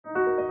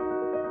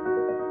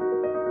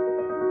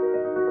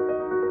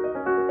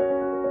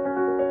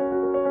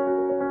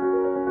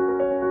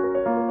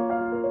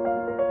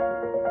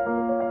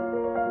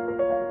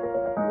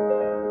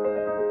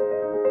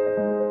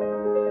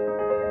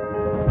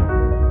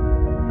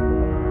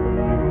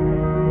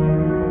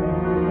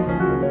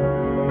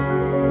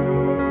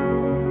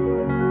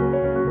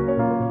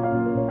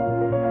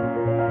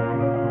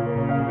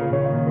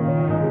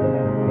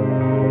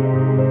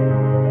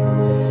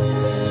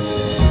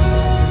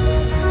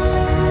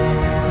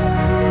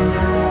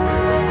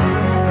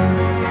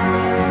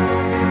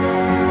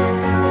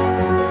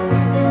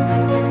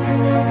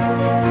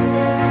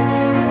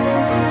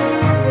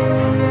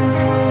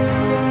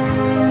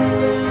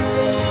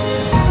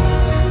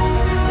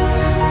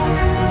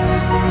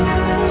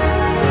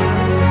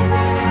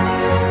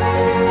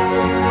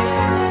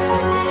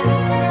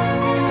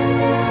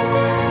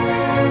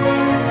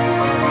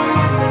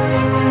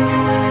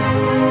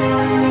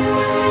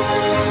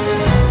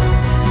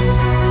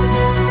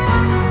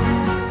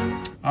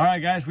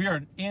right, guys, we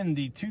are in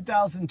the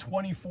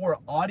 2024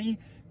 Audi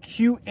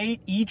Q8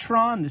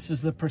 e-tron. This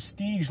is the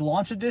Prestige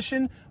Launch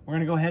Edition. We're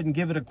gonna go ahead and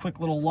give it a quick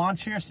little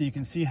launch here so you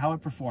can see how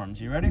it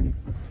performs. You ready?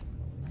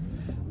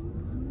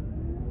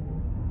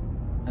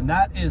 And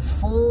that is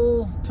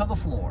full to the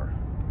floor.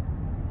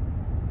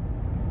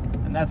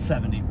 And that's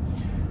 70.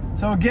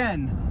 So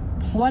again,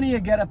 plenty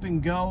of get up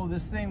and go.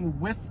 This thing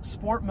with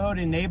sport mode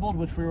enabled,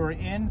 which we were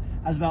in,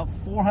 has about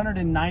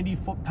 490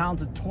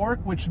 foot-pounds of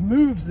torque, which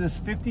moves this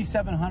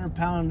 5,700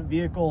 pound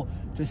vehicle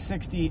to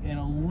 60 in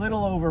a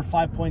little over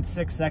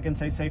 5.6 seconds.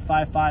 They say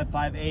 5.5,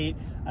 5.8.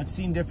 I've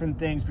seen different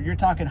things, but you're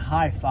talking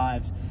high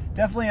fives.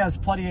 Definitely has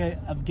plenty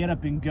of get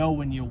up and go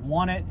when you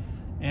want it,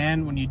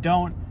 and when you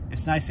don't,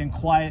 it's nice and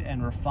quiet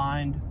and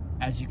refined,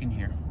 as you can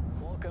hear.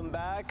 Welcome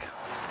back.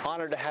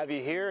 Honored to have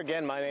you here.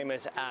 Again, my name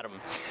is Adam.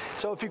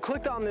 So if you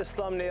clicked on this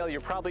thumbnail, you're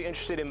probably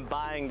interested in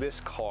buying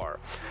this car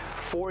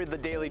for the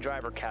daily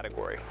driver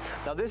category.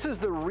 Now this is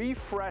the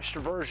refreshed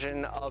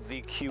version of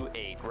the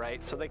Q8,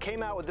 right? So they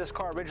came out with this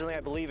car originally, I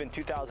believe, in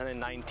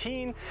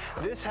 2019.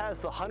 This has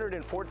the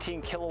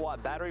 114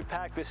 kilowatt battery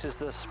pack. This is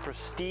the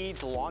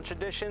Prestige Launch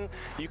Edition.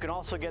 You can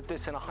also get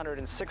this in a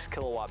 106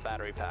 kilowatt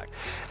battery pack.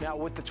 Now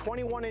with the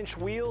 21-inch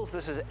wheels,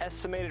 this is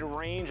estimated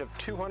range of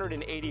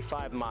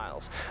 285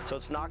 miles. So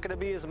it's not going to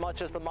be as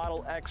much as the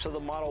Model X or the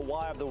Model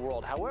Y of the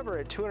world. However,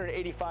 at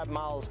 285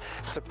 miles,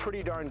 it's a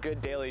pretty darn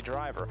good daily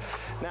driver.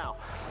 Now,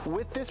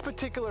 with this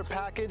particular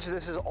package,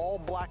 this is all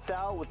blacked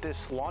out with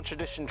this Launch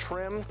Edition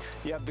trim.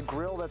 You have the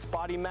grille that's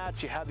body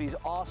matched. You have these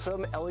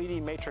awesome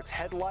LED matrix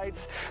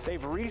headlights.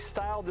 They've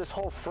restyled this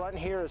whole front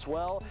here as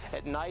well.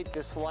 At night,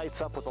 this lights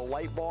up with a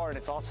light bar, and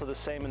it's also the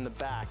same in the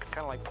back.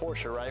 Kind of like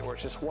Porsche, right? Where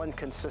it's just one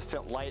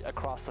consistent light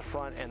across the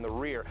front and the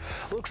rear.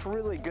 Looks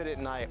really good at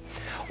night.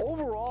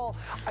 Overall,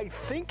 I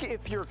think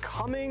if you're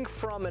coming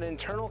from an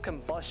internal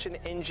combustion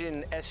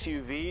engine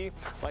SUV,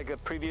 like a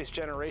previous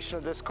generation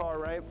of this car,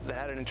 right, that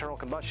had an internal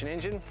combustion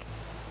engine,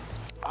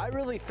 I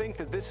really think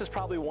that this is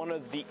probably one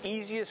of the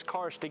easiest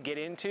cars to get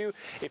into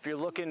if you're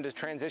looking to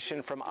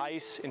transition from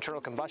ICE,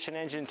 internal combustion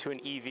engine, to an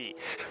EV.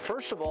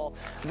 First of all,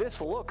 this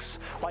looks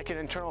like an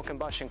internal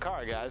combustion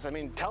car, guys. I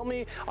mean, tell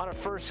me on a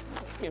first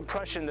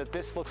impression that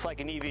this looks like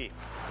an EV.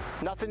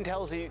 Nothing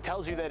tells you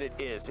that it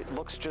is. It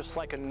looks just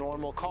like a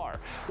normal car,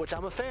 which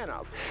I'm a fan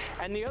of.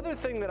 And the other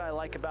thing that I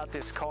like about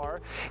this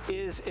car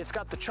is it's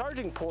got the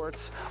charging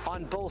ports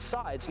on both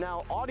sides.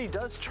 Now, Audi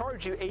does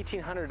charge you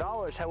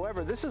 $1,800.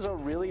 However, this is a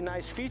really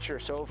nice feature.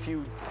 So if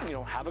you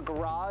have a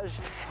garage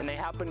and they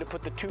happen to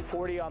put the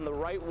 240 on the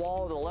right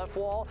wall or the left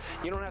wall,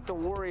 you don't have to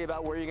worry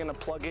about where you're going to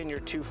plug in your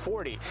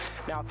 240.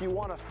 Now, if you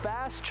want to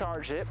fast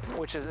charge it,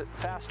 which is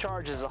fast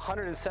charge is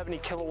 170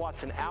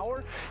 kilowatts an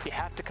hour, you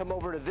have to come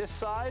over to this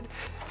side,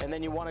 and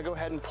then you want to go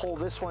ahead and pull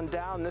this one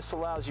down. This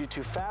allows you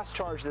to fast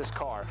charge this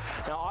car.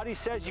 Now, Audi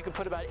says you can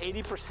put about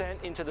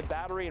 80% into the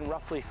battery in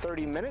roughly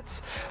 30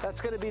 minutes. That's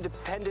going to be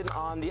dependent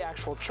on the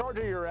actual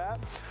charger you're at,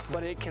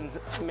 but it can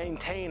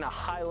maintain a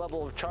high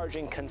level of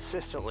charging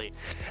consistently.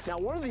 Now,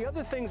 one of the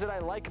other things that I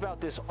like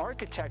about this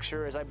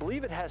architecture is I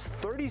believe it has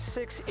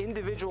 36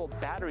 individual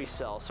battery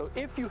cells. So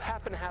if you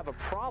happen to have a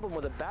problem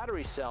with a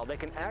battery cell, they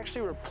can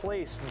actually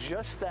replace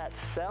just that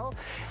cell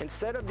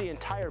instead of the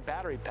entire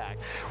battery pack,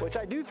 which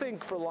I do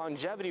think for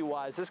longevity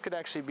wise, this could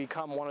actually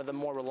become one of the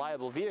more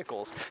reliable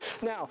vehicles.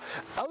 Now,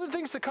 other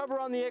things to cover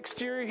on the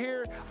exterior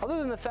here, other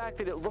than the fact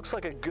that it looks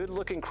like a good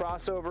looking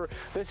crossover,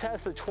 this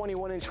has the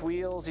 21-inch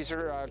wheels. These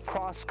are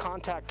cross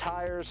contact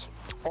tires,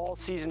 all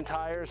season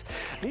tires.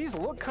 These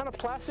look kind of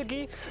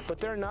plasticky, but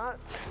they're not.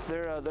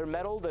 They're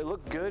metal. They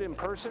look good in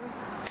person.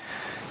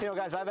 You know,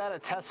 guys, I've had a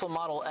Tesla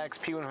Model X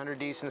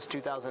P100D since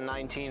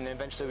 2019, and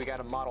eventually we got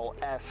a Model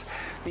S.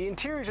 The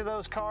interiors of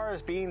those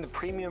cars, being the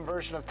premium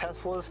version of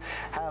Teslas,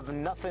 have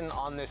nothing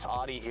on this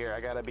Audi here.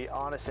 I gotta be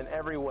honest in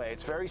every way.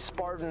 It's very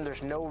Spartan.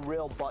 There's no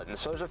real buttons.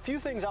 So there's a few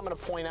things I'm gonna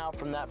point out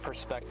from that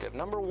perspective.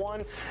 Number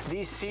one,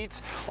 these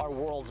seats are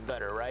worlds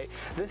better, right?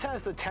 This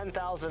has the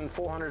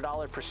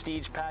 $10,400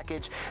 Prestige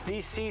package.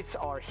 These seats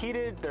are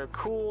heated, they're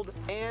cooled,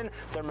 and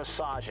they're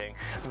massaging.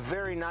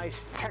 Very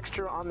nice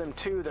texture on them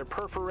too. They're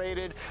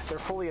perforated. They're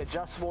fully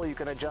adjustable. You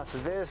can adjust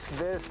this,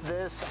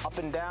 up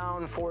and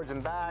down, forwards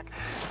and back,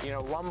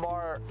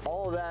 lumbar,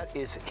 all of that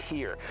is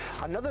here.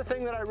 Another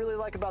thing that I really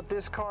like about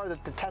this car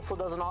that the Tesla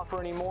doesn't offer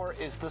anymore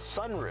is the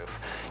sunroof.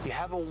 You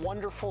have a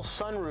wonderful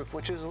sunroof,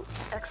 which is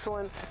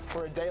excellent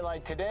for a day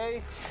like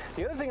today.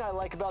 The other thing I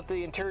like about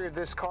the interior of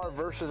this car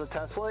versus a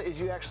Tesla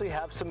is you actually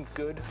have some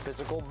good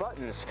physical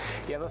buttons.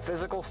 You have a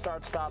physical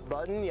start-stop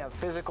button. You have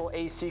physical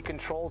AC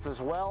controls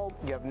as well.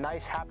 You have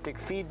nice haptic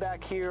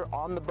feedback here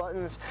on the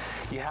buttons.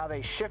 You have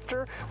a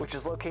shifter, which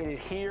is located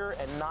here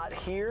and not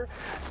here.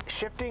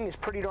 Shifting is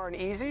pretty darn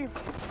easy.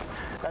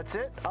 That's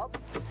it, up,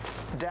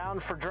 down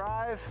for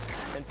drive,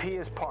 and P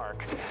is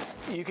park.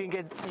 You can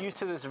get used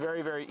to this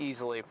very, very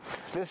easily.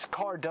 This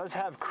car does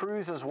have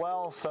cruise as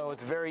well, so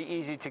it's very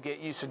easy to get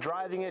used to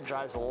driving it.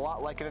 Drives a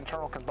lot like an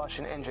internal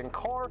combustion engine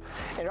car.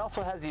 It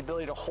also has the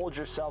ability to hold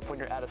yourself when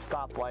you're at a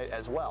stoplight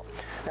as well.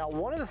 Now,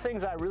 one of the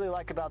things I really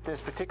like about this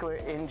particular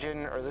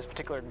engine or this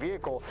particular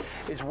vehicle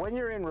is when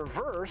you're in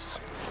reverse,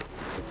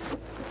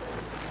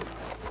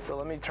 so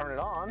let me turn it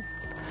on.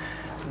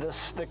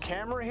 The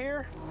camera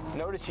here,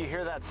 notice you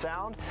hear that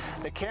sound?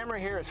 The camera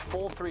here is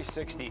full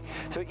 360.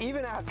 So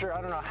even after,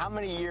 I don't know how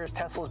many years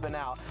Tesla's been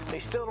out, they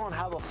still don't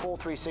have a full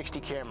 360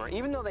 camera.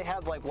 Even though they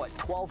have like, what,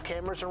 12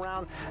 cameras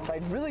around? So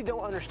I really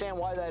don't understand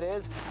why that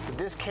is, but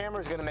this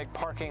camera is gonna make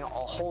parking a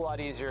whole lot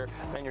easier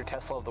than your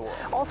Tesla of the world.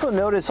 Also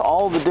notice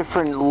all the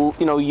different,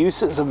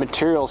 uses of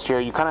materials here.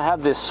 You kind of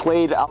have this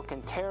suede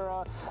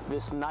Alcantara,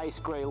 this nice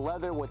gray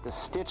leather with the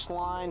stitch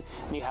line,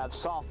 and you have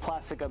soft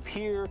plastic up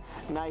here,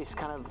 nice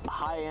kind of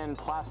high-end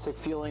plastic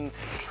feeling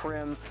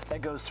trim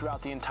that goes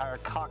throughout the entire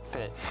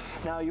cockpit.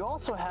 Now you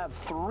also have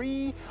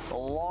 3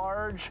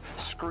 large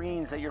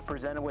screens that you're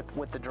presented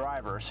with the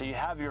driver. So you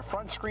have your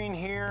front screen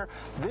here.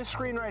 This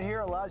screen right here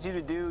allows you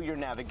to do your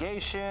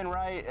navigation,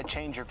 right?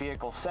 Change your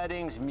vehicle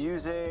settings,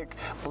 music,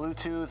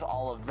 Bluetooth,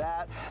 all of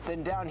that.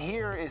 Then down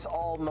here is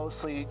all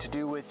mostly to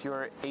do with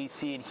your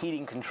AC and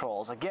heating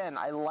controls. Again,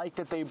 I like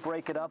that they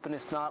break it up and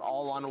it's not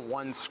all on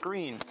one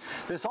screen.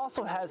 This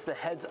also has the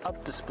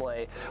heads-up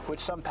display, which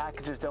some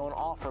packages don't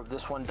offer.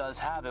 This one does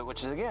have it,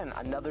 which is, again,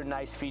 another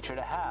nice feature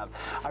to have.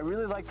 I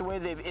really like the way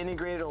they've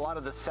integrated a lot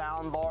of the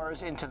sound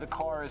bars into the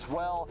car as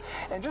well.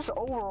 And just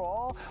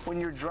overall, when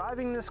you're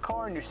driving this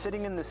car and you're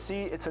sitting in the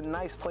seat, it's a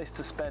nice place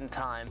to spend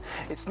time.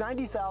 It's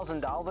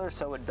 $90,000,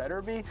 so it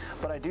better be,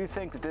 but I do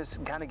think that this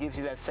kind of gives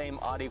you that same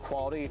Audi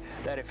quality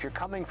that if you're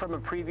coming from a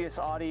previous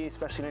Audi,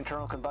 especially an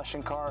internal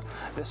combustion car,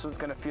 this one's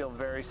going to feel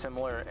very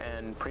similar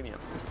and premium.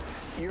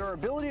 Your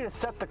ability to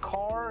set the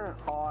car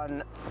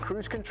on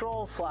cruise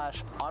control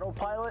 /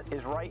 autopilot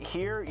is right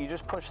here. You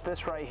just push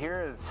this right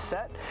here, it's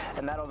set,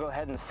 and that'll go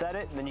ahead and set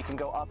it. And then you can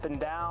go up and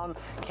down,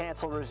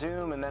 cancel,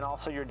 resume, and then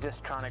also your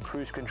Distronic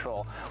cruise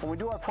control. When we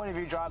do our point of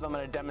view drive, I'm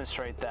going to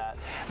demonstrate that.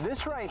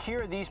 This right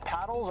here, these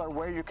paddles are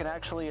where you can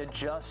actually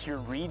adjust your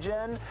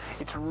regen.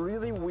 It's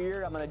really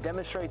weird. I'm going to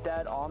demonstrate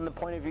that on the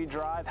point of view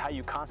drive, how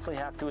you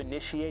constantly have to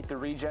initiate the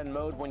regen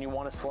mode when you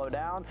want to slow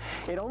down.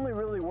 It only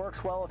really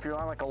works well if you're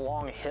on like a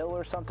long hill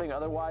or something.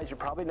 Otherwise, you're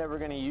probably never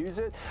going to use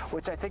it,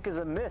 which I think is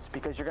a miss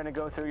because you're going to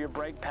go through your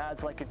brake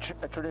pads like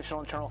a traditional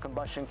internal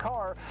combustion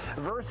car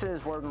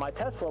versus where my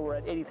Tesla, we're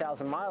at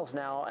 80,000 miles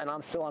now and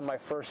I'm still on my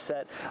first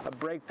set of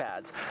brake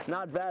pads.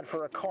 Not bad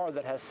for a car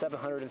that has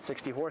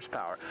 760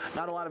 horsepower.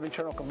 Not a lot of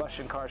internal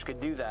combustion cars could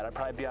do that. I'd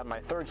probably be on my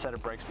 3rd set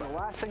of brakes. But the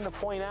last thing to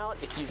point out,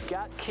 if you've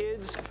got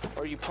kids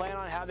or you plan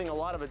on having a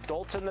lot of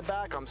adults in the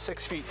back, I'm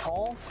 6 feet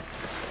tall.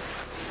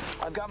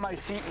 I've got my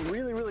seat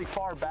really, really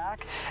far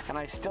back and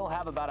I still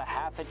have about a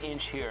 ½ an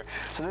inch here.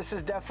 So this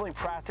is definitely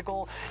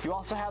practical. You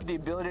also have the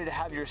ability to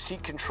have your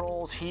seat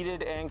controls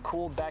heated and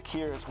cooled back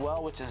here as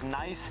well, which is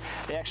nice.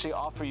 They actually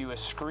offer you a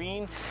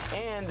screen,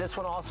 and this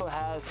one also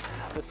has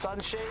the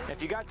sunshade.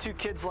 If you got 2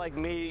 kids like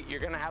me,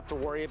 you're gonna have to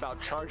worry about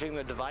charging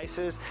the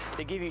devices.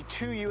 They give you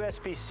 2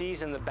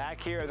 USB-Cs in the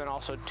back here and then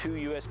also 2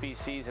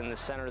 USB-Cs in the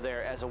center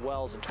there, as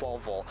well as a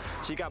 12 volt.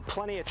 So you got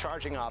plenty of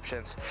charging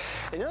options.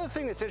 Another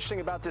thing that's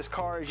interesting about this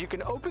car is you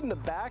can open the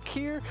back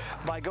here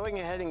by going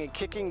ahead and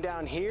kicking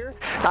down here.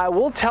 Now, I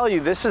will tell you,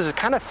 this is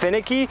kind of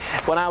finicky.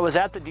 When I was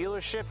at the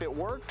dealership, it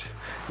worked.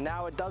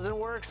 Now it doesn't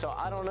work, so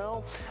I don't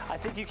know. I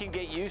think you can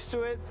get used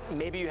to it.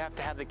 Maybe you have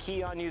to have the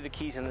key on you. The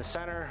key's in the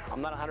center. I'm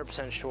not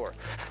 100% sure.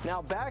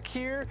 Now back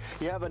here,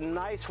 you have a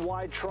nice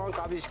wide trunk.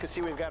 Obviously, you can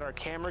see we've got our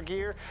camera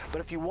gear,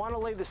 but if you want to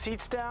lay the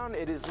seats down,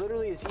 it is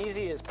literally as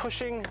easy as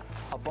pushing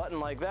a button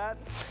like that,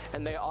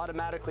 and they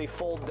automatically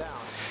fold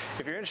down.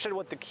 If you're interested in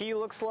what the key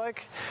looks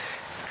like,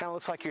 kind of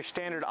looks like your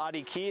standard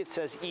Audi key. It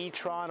says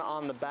e-tron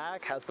on the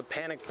back, has the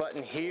panic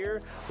button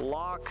here,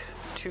 lock,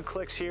 2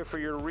 clicks here for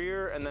your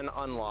rear, and then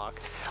unlock.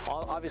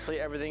 Obviously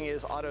everything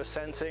is auto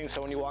sensing,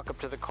 so when you walk up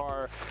to the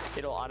car,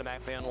 it'll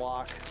automatically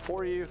unlock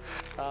for you.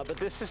 But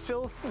this is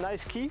still a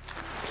nice key,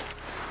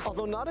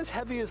 although not as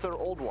heavy as their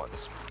old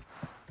ones.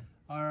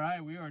 All right,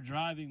 we are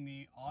driving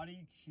the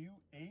Audi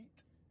Q8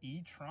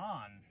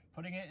 e-tron.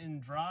 Putting it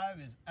in drive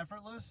is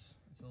effortless.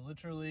 It's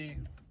literally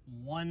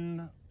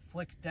one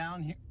flick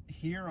down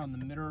here on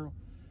the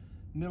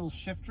middle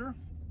shifter.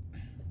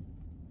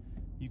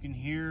 You can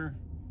hear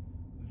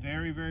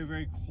very, very,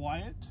 very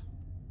quiet.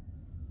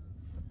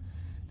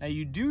 Now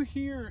you do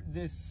hear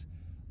this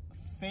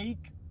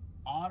fake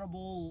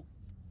audible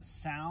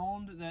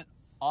sound that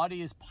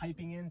Audi is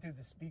piping in through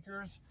the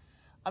speakers.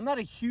 I'm not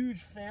a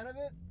huge fan of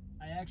it.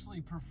 I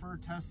actually prefer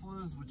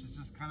Tesla's, which is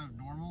just kind of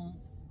normal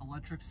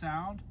electric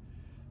sound.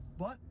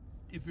 But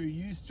if you're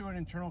used to an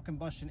internal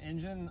combustion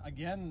engine,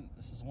 again,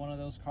 this is one of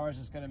those cars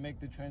that's going to make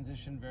the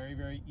transition very,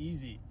 very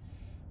easy.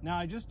 Now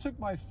I just took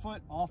my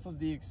foot off of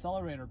the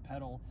accelerator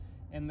pedal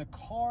and the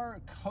car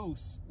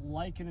coasts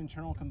like an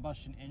internal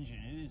combustion engine.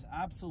 It is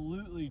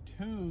absolutely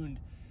tuned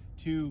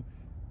to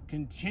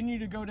continue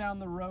to go down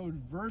the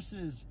road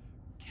versus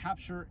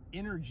capture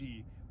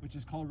energy, which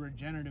is called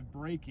regenerative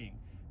braking.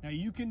 Now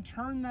you can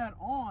turn that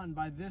on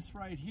by this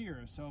right here.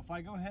 So if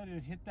I go ahead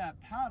and hit that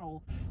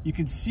paddle, you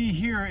can see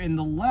here in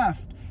the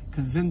left,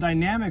 because it's in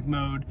dynamic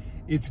mode,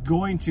 it's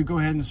going to go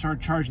ahead and start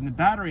charging the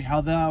battery.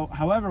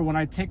 However, when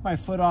I take my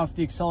foot off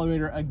the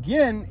accelerator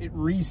again, it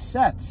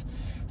resets.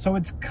 So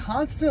it's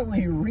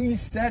constantly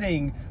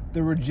resetting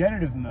the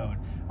regenerative mode.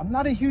 I'm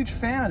not a huge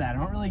fan of that. I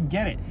don't really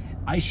get it.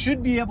 I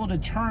should be able to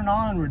turn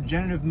on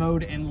regenerative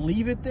mode and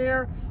leave it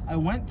there. I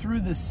went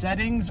through the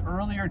settings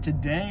earlier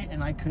today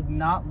and I could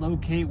not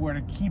locate where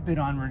to keep it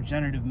on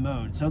regenerative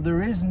mode. So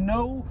there is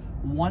no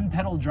one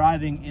pedal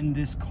driving in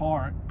this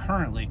car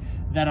currently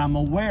that I'm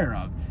aware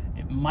of.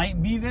 It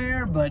might be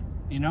there, but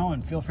you know,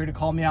 and feel free to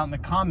call me out in the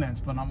comments.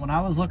 But when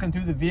I was looking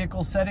through the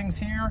vehicle settings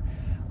here,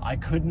 I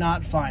could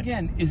not find it.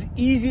 Again, it's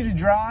easy to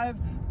drive,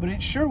 but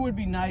it sure would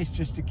be nice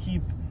just to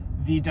keep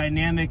the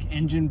dynamic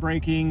engine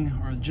braking,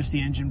 or just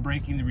the engine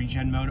braking, the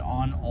regen mode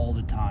on all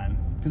the time,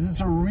 because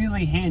it's a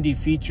really handy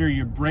feature.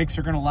 Your brakes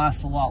are going to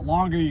last a lot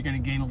longer. You're going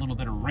to gain a little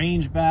bit of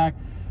range back.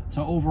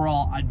 So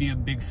overall, I'd be a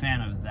big fan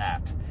of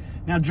that.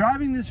 Now,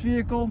 driving this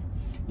vehicle,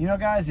 you know,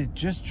 guys, it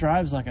just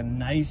drives like a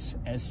nice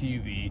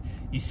SUV.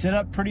 You sit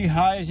up pretty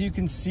high, as you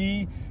can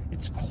see.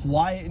 It's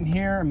quiet in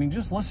here. I mean,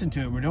 just listen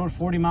to it. We're doing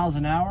 40 miles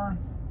an hour.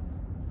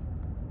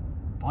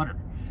 Butter.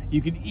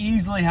 You could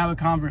easily have a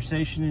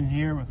conversation in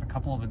here with a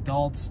couple of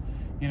adults,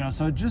 you know,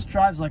 so it just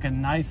drives like a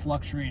nice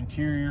luxury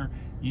interior.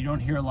 You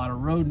don't hear a lot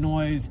of road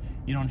noise.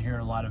 You don't hear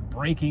a lot of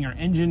braking or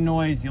engine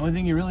noise. The only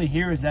thing you really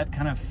hear is that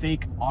kind of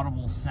fake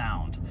audible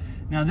sound.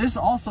 Now, this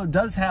also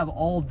does have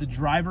all of the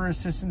driver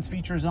assistance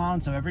features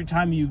on, so every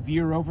time you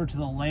veer over to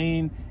the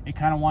lane, it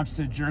kind of wants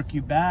to jerk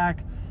you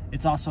back.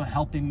 It's also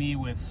helping me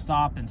with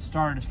stop and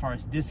start as far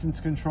as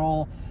distance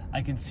control.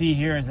 I can see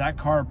here as that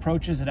car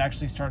approaches, it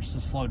actually starts to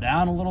slow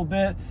down a little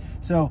bit.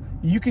 So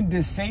you can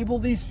disable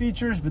these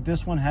features, but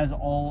this one has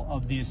all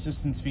of the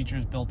assistance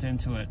features built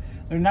into it.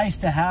 They're nice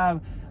to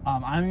have.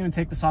 I'm going to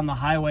take this on the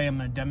highway. I'm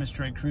going to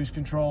demonstrate cruise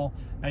control.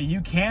 Now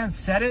you can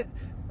set it.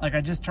 Like, I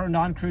just turned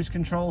on cruise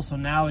control, so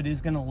now it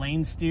is going to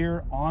lane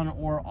steer on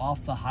or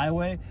off the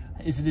highway.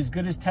 Is it as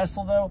good as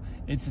Tesla though?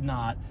 It's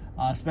not,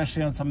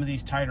 especially on some of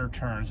these tighter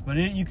turns. But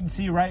you can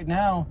see right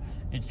now,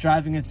 it's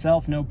driving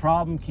itself no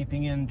problem,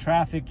 keeping in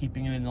traffic,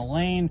 keeping it in the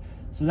lane.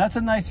 So that's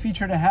a nice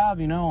feature to have,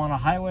 you know, on a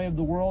highway of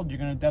the world. You're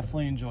going to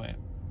definitely enjoy it.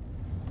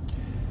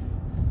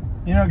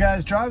 You know,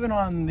 guys, driving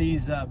on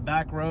these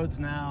back roads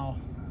now,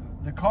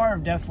 the car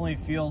definitely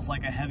feels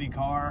like a heavy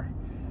car.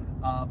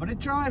 But it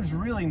drives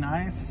really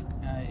nice.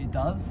 It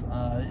does.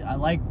 I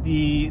like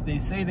they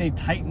say they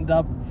tightened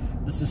up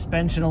the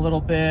suspension a little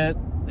bit.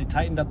 They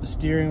tightened up the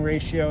steering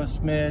ratio a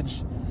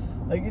smidge.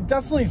 Like, it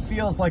definitely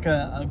feels like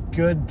a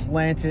good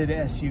planted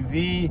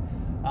SUV,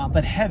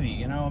 but heavy,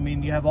 you know. I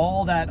mean, you have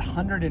all that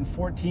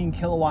 114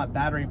 kilowatt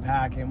battery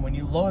pack, and when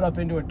you load up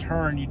into a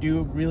turn, you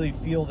do really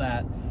feel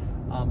that.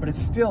 But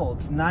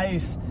it's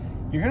nice.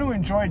 You're going to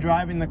enjoy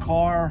driving the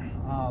car,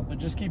 but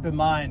just keep in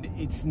mind,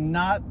 it's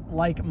not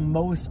like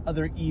most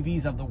other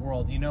EVs of the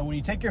world. You know, when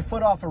you take your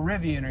foot off a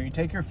Rivian, or you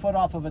take your foot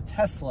off of a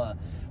Tesla,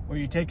 or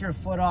you take your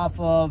foot off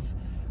of,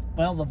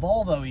 well, the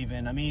Volvo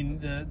even. I mean,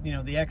 the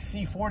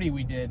XC40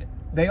 we did,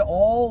 they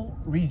all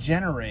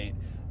regenerate.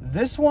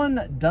 This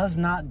one does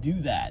not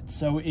do that.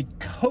 So it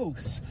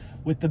coasts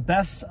with the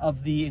best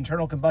of the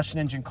internal combustion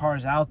engine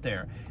cars out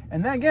there.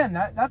 And then again,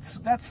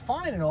 that's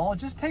fine and all. It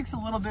just takes a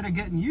little bit of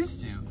getting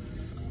used to.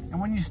 And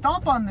when you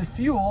stomp on the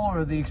fuel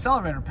or the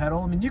accelerator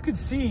pedal, I mean, you could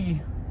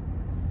see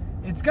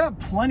it's got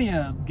plenty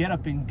of get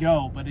up and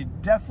go, but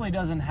it definitely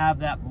doesn't have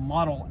that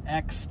Model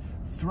X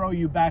throw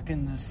you back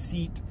in the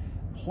seat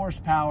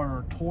horsepower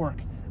or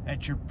torque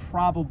that you're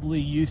probably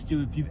used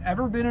to. If you've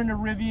ever been in a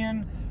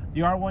Rivian,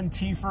 the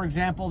R1T, for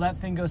example, that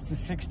thing goes to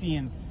 60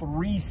 in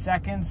 3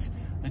 seconds.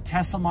 The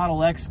Tesla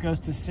Model X goes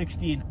to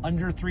 60 in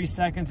under 3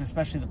 seconds,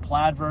 especially the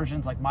plaid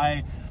versions. Like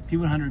my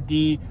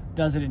P100D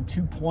does it in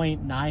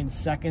 2.9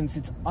 seconds.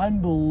 It's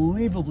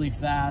unbelievably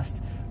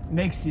fast.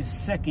 Makes you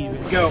sick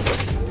even. Go.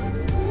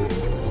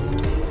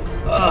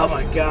 Oh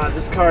my God,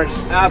 this car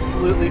just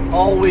absolutely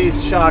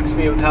always shocks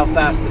me with how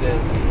fast it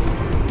is.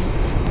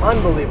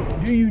 Unbelievable.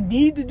 Do you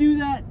need to do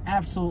that?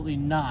 Absolutely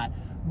not.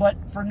 But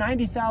for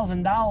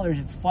 $90,000,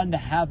 it's fun to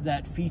have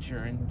that feature.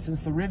 And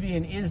since the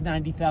Rivian is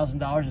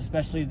 $90,000,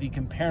 especially the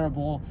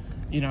comparable,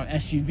 you know,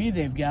 SUV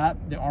they've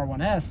got, the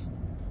R1S,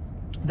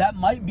 that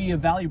might be a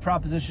value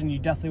proposition you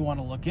definitely want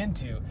to look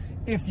into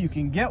if you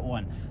can get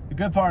one. The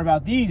good part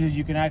about these is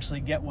you can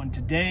actually get one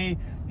today,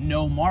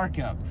 no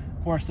markup.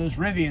 Of course, those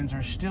Rivians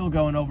are still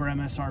going over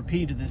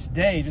MSRP to this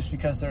day just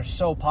because they're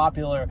so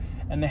popular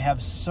and they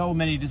have so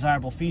many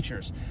desirable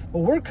features. But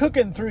we're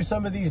cooking through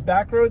some of these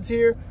back roads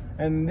here,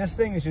 and this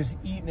thing is just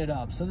eating it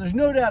up. So there's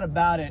no doubt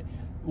about it.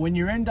 When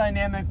you're in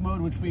dynamic mode,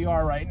 which we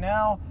are right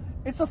now,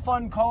 it's a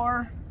fun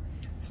car.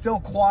 It's still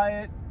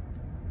quiet.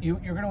 you're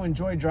going to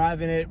enjoy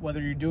driving it,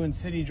 whether you're doing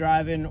city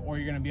driving or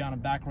you're going to be on a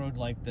back road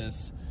like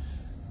this.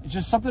 It's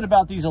just something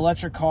about these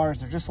electric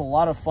cars. They're just a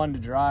lot of fun to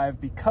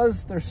drive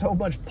because there's so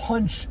much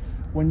punch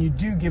when you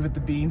do give it the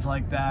beans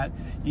like that.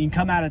 You can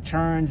come out of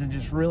turns and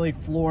just really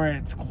floor it.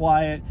 It's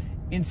quiet,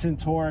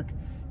 instant torque.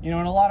 You know,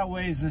 in a lot of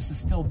ways, this is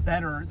still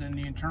better than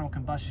the internal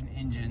combustion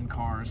engine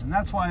cars. And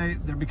that's why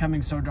they're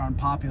becoming so darn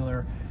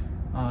popular.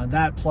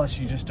 That plus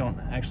you just don't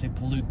actually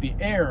pollute the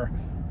air.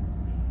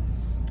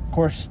 Of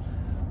course,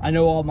 I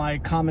know all my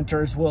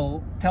commenters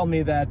will tell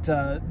me that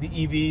the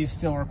EVs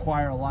still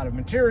require a lot of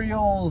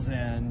materials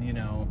and, you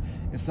know,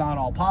 it's not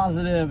all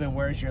positive and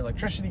where's your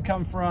electricity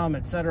come from,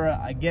 etc.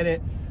 I get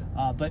it.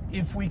 But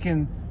if we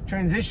can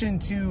transition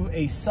to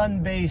a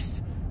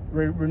sun-based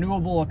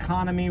renewable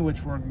economy,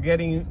 which we're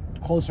getting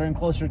closer and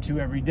closer to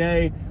every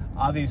day,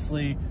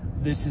 obviously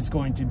this is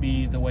going to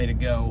be the way to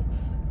go.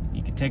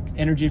 You can take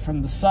energy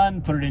from the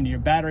sun, put it into your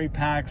battery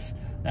packs.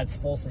 That's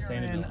full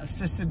sustainability. And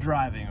assisted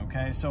driving,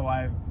 okay? So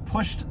I've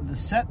pushed the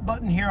set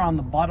button here on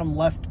the bottom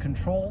left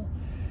control,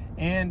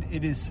 and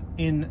it is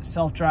in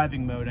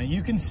self-driving mode. Now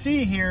you can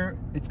see here,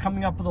 it's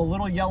coming up with a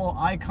little yellow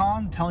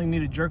icon telling me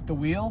to jerk the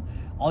wheel.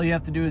 All you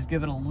have to do is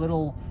give it a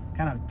little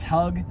kind of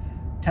tug.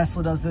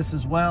 Tesla does this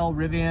as well.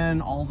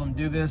 Rivian, all of them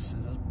do this.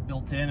 It's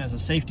built in as a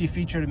safety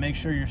feature to make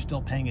sure you're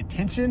still paying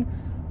attention.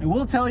 I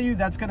will tell you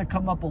that's going to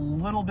come up a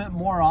little bit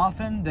more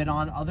often than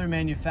on other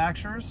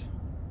manufacturers.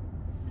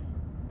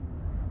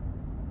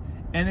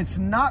 And it's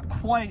not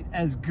quite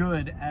as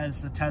good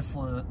as the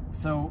Tesla.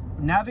 So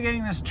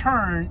navigating this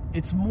turn,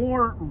 it's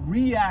more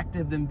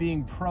reactive than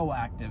being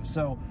proactive.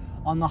 So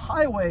on the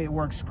highway, it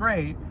works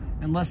great,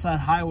 unless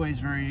that highway is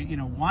very, you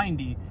know,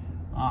 windy.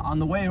 On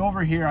the way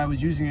over here, I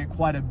was using it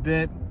quite a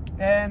bit.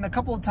 And a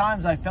couple of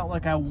times I felt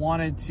like I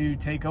wanted to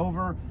take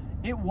over.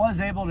 It was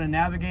able to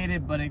navigate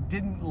it, but it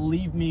didn't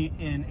leave me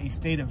in a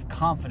state of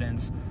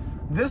confidence.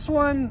 This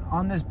one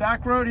on this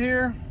back road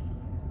here,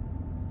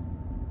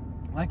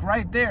 like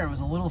right there, it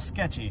was a little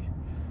sketchy.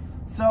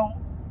 So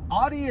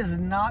Audi is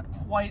not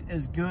quite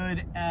as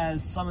good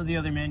as some of the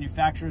other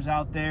manufacturers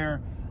out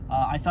there.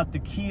 I thought the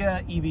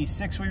Kia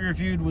EV6 we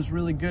reviewed was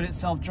really good at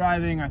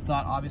self-driving. I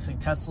thought obviously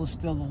Tesla's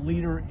still the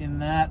leader in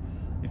that.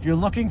 If you're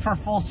looking for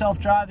full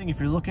self-driving, if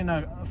you're looking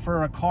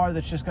for a car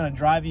that's just going to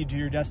drive you to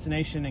your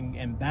destination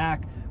and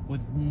back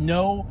with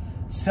no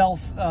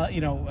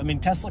you know, I mean,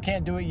 Tesla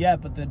can't do it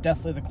yet, but they're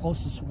definitely the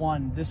closest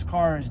one. This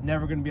car is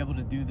never going to be able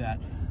to do that.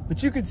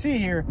 But you can see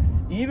here,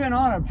 even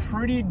on a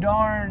pretty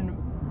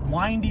darn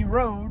windy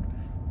road,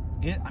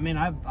 I mean,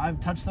 I've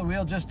touched the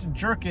wheel just to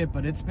jerk it,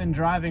 but it's been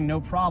driving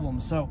no problem.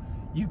 So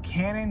you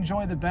can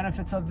enjoy the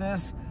benefits of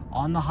this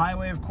on the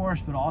highway, of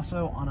course, but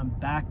also on a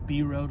back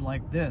B road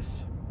like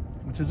this,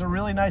 which is a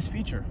really nice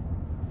feature.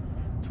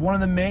 It's one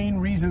of the main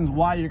reasons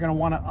why you're going to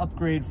want to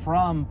upgrade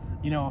from,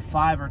 you know, a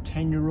 5 or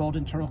 10-year-old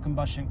internal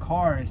combustion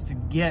car is to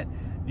get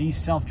these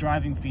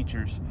self-driving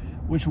features,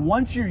 which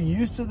once you're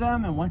used to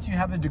them and once you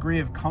have a degree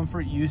of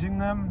comfort using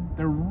them,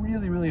 they're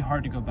really, really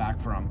hard to go back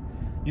from.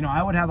 You know,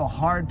 I would have a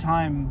hard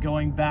time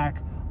going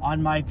back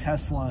on my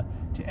Tesla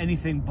to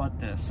anything but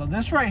this. So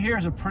this right here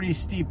is a pretty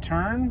steep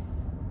turn.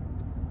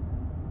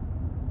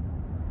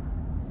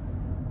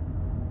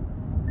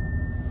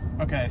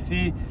 Okay,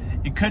 see,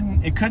 it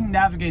couldn't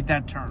navigate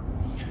that turn.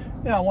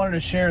 Yeah, I wanted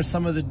to share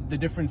some of the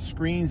different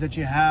screens that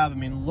you have. I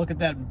mean, look at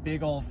that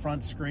big old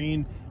front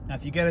screen. Now,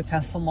 if you get a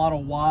Tesla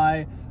Model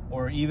Y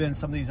or even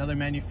some of these other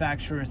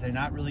manufacturers, they're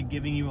not really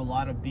giving you a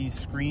lot of these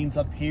screens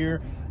up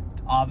here.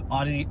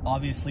 Audi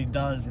obviously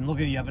does. And look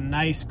at it, you have a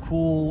nice,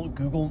 cool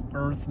Google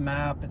Earth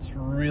map. It's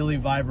really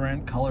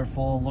vibrant,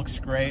 colorful, looks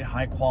great,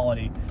 high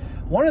quality.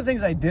 One of the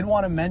things I did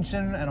want to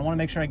mention, and I want to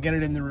make sure I get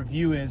it in the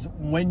review, is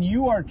when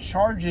you are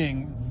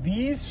charging,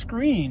 these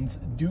screens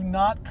do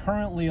not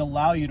currently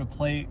allow you to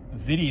play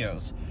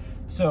videos.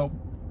 So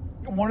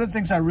one of the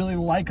things I really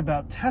like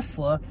about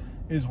Tesla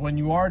is when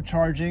you are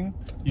charging,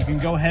 you can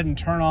go ahead and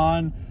turn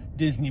on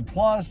Disney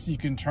Plus, you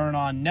can turn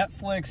on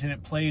Netflix, and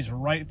it plays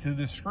right through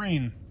the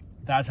screen.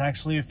 That's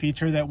actually a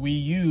feature that we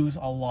use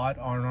a lot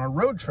on our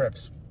road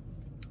trips.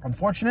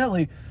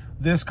 Unfortunately,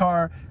 this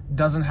car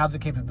doesn't have the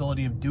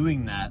capability of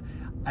doing that.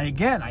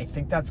 Again, I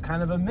think that's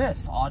kind of a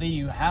miss. Audi,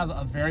 you have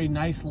a very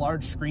nice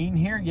large screen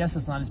here. Yes,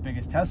 it's not as big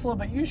as Tesla,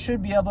 but you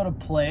should be able to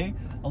play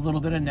a little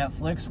bit of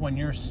Netflix when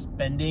you're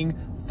spending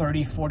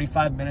 30,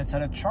 45 minutes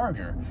at a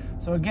charger.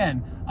 So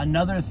again,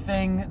 another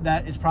thing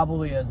that is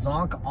probably a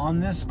zonk on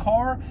this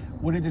car.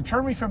 Would it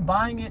deter me from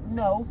buying it?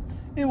 No.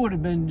 It would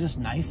have been just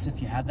nice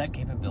if you had that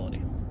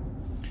capability.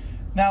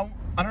 Now,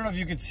 I don't know if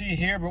you could see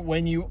here, but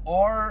when you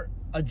are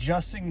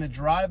adjusting the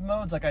drive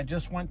modes, like I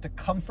just went to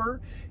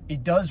comfort,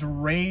 it does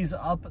raise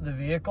up the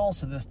vehicle.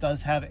 So this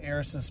does have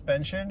air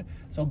suspension.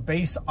 So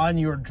based on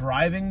your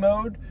driving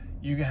mode,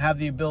 you can have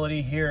the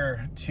ability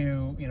here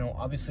to, you know,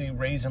 obviously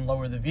raise and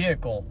lower the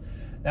vehicle.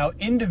 Now,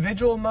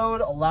 individual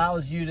mode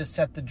allows you to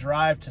set the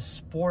drive to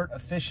sport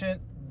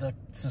efficient, the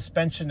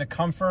suspension to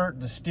comfort,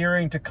 the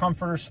steering to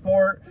comfort or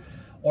sport,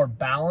 or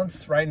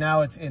balance. Right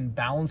now it's in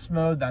balance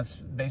mode. That's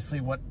basically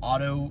what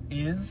auto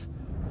is.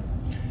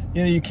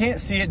 You know, you can't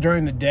see it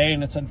during the day,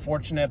 and it's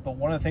unfortunate, but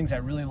one of the things I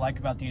really like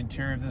about the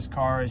interior of this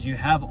car is you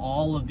have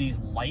all of these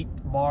light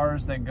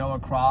bars that go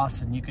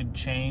across, and you can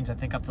change, I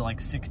think, up to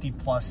like 60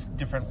 plus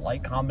different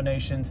light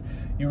combinations.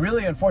 You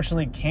really,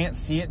 unfortunately, can't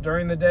see it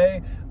during the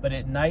day, but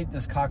at night,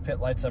 this cockpit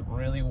lights up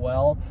really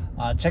well.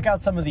 Check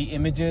out some of the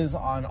images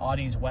on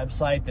Audi's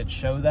website that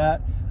show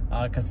that,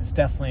 because it's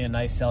definitely a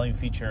nice selling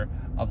feature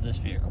of this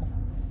vehicle.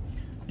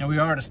 Now we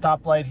are at a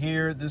stoplight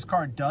here. This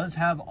car does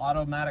have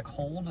automatic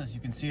hold. As you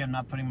can see, I'm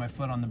not putting my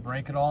foot on the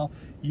brake at all.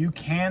 You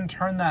can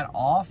turn that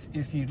off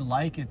if you'd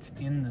like. It's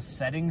in the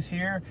settings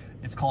here.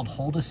 It's called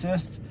hold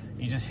assist.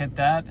 You just hit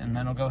that and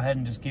then it'll go ahead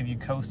and just give you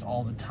coast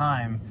all the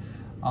time.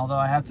 Although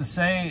I have to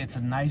say, it's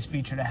a nice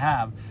feature to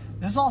have.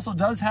 This also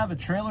does have a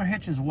trailer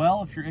hitch as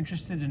well. If you're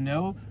interested to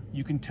know,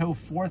 you can tow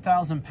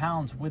 4,000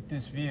 pounds with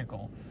this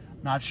vehicle.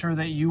 Not sure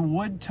that you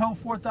would tow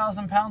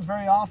 4,000 pounds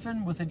very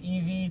often with an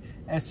EV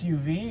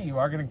SUV. You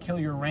are going to kill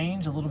your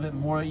range a little bit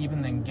more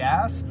even than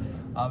gas.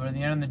 But at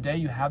the end of the day,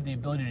 you have the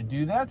ability to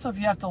do that. So if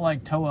you have to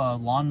like tow a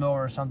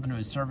lawnmower or something to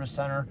a service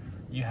center,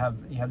 you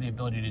have the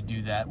ability to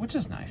do that, which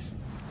is nice.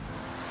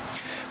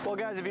 Well,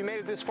 guys, if you made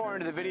it this far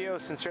into the video,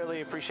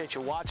 sincerely appreciate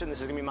you watching.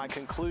 This is going to be my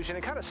conclusion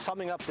and kind of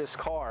summing up this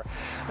car.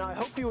 Now, I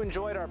hope you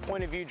enjoyed our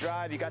point of view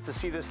drive. You got to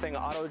see this thing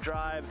auto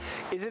drive.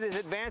 Is it as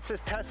advanced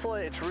as Tesla?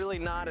 It's really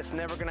not. It's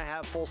never going to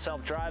have full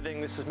self-driving.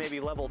 This is maybe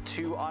level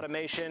 2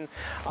 automation.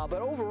 But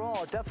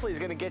overall, it definitely is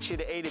going to get you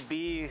to A to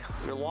B,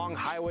 your long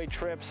highway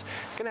trips.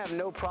 You're going to have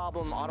no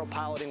problem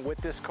autopiloting with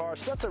this car.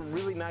 So that's a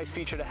really nice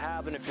feature to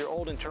have. And if your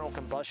old internal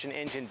combustion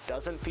engine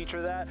doesn't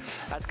feature that,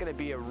 that's going to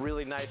be a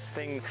really nice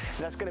thing. And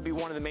that's going to be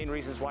one of the main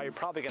reasons why you're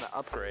probably going to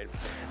upgrade.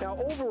 Now,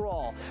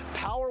 overall,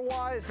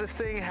 power-wise, this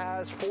thing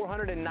has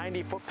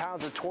 490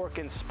 foot-pounds of torque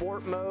in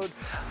sport mode.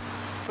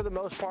 For the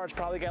most part, it's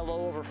probably got a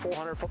little over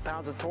 400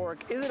 foot-pounds of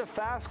torque. Is it a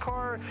fast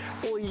car?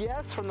 Well,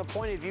 yes, from the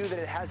point of view that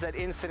it has that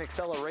instant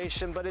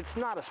acceleration, but it's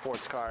not a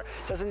sports car.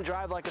 It doesn't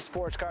drive like a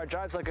sports car. It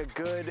drives like a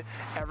good,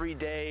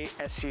 everyday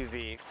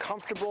SUV.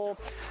 Comfortable.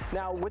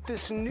 Now, with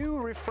this new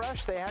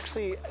refresh, they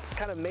actually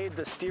kind of made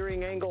the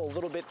steering angle a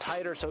little bit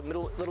tighter, so a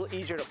little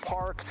easier to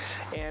park.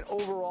 And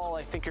overall,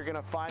 I think you're going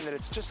to find that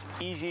it's just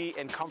easy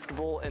and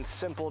comfortable and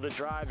simple to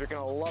drive. You're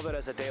going to love it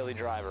as a daily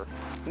driver.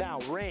 Now,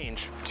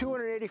 range,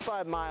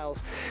 285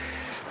 miles.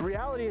 The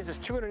reality is it's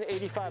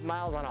 285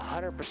 miles on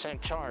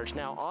 100% charge.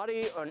 Now,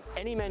 Audi or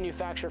any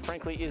manufacturer,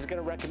 frankly, is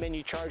going to recommend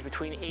you charge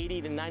between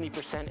 80 to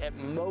 90% at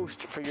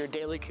most for your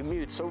daily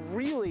commute. So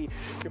really,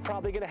 you're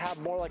probably going to have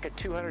more like a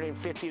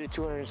 250 to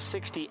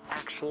 260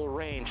 actual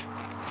range.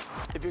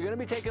 If you're going to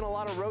be taking a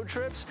lot of road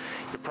trips,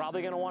 you're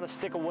probably going to want to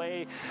stick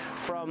away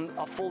from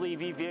a full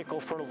EV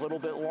vehicle for a little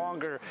bit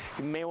longer.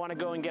 You may want to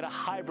go and get a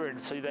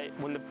hybrid so that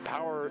when the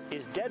power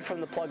is dead from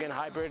the plug-in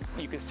hybrid,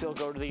 you can still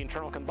go to the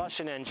internal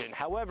combustion engine.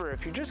 However,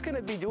 if you're just going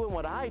to be doing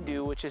what I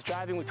do, which is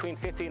driving between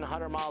 50 and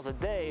 100 miles a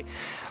day,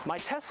 my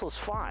Tesla's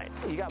fine.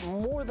 You got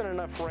more than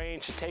enough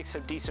range to take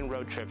some decent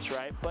road trips,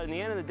 right? But in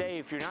the end of the day,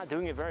 if you're not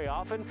doing it very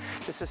often,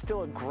 this is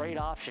still a great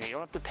option. You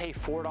don't have to pay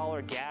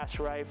 $4 gas,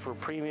 right, for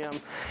premium.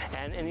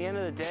 And in the end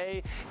of the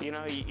day, you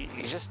know,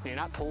 you're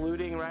not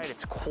polluting, right?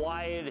 It's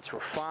quiet, it's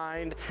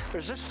refined.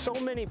 There's just so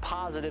many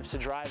positives to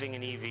driving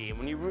an EV. And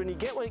when you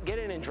get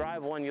in and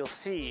drive one, you'll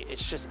see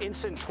it's just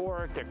instant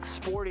torque. They're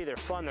sporty, they're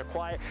fun, they're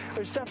quiet.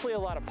 There's definitely a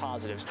lot of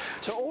positives.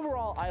 So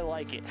overall, I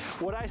like it.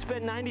 Would I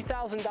spend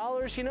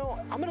 $90,000? You know,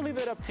 I'm gonna leave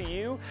it up to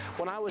you.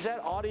 When I was at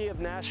Audi of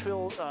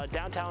Nashville,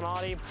 downtown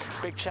Audi,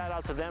 big shout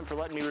out to them for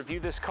letting me review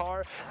this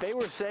car. They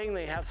were saying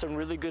they have some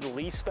really good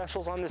lease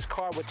specials on this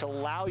car, which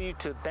allow you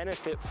to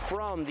benefit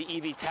from the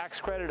EV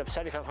tax credit of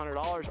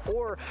 $7,500,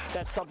 or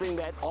that's something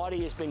that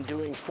Audi has been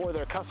doing for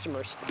their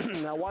customers.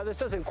 Now, while this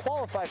doesn't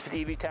qualify for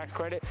the EV tax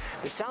credit,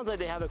 it sounds like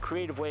they have a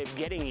creative way of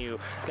getting you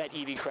that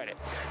EV credit.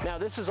 Now,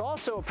 this is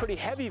also a pretty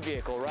heavy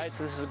vehicle, right?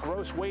 So this is a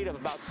gross weight of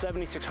about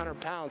 7,600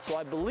 pounds. So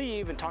I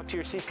believe, and talk to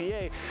your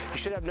CPA, you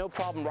should have no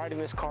problem writing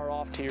this car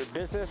off to your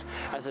business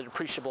as a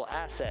depreciable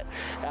asset.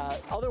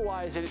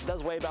 Otherwise, it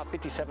does weigh about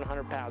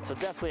 5,700 pounds, so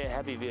definitely a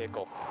heavy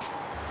vehicle.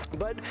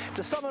 But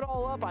to sum it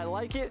all up, I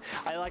like it.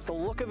 I like the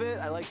look of it.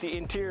 I like the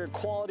interior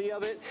quality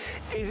of it.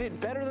 Is it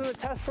better than the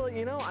Tesla?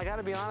 You know, I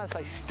gotta be honest,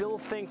 I still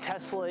think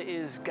Tesla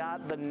is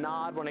got the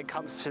nod when it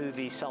comes to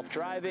the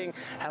self-driving.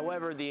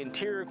 However, the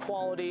interior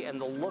quality and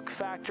the look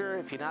factor,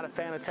 if you're not a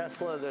fan of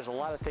Tesla, there's a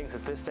lot of things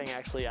that this thing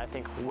actually, I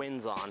think,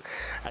 wins on.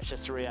 That's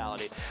just a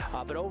reality.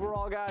 But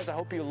overall, guys, I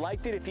hope you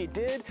liked it. If you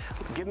did,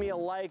 give me a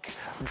like,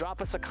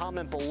 drop us a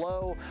comment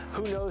below.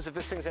 Who knows if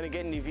this thing's gonna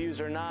get any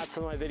views or not.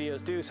 Some of my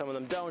videos do, some of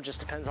them don't. Just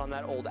depends on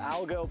that old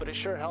algo, but it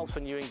sure helps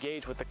when you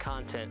engage with the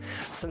content.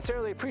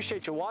 Sincerely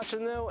appreciate you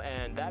watching, though,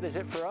 and that is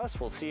it for us.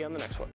 We'll see you on the next one.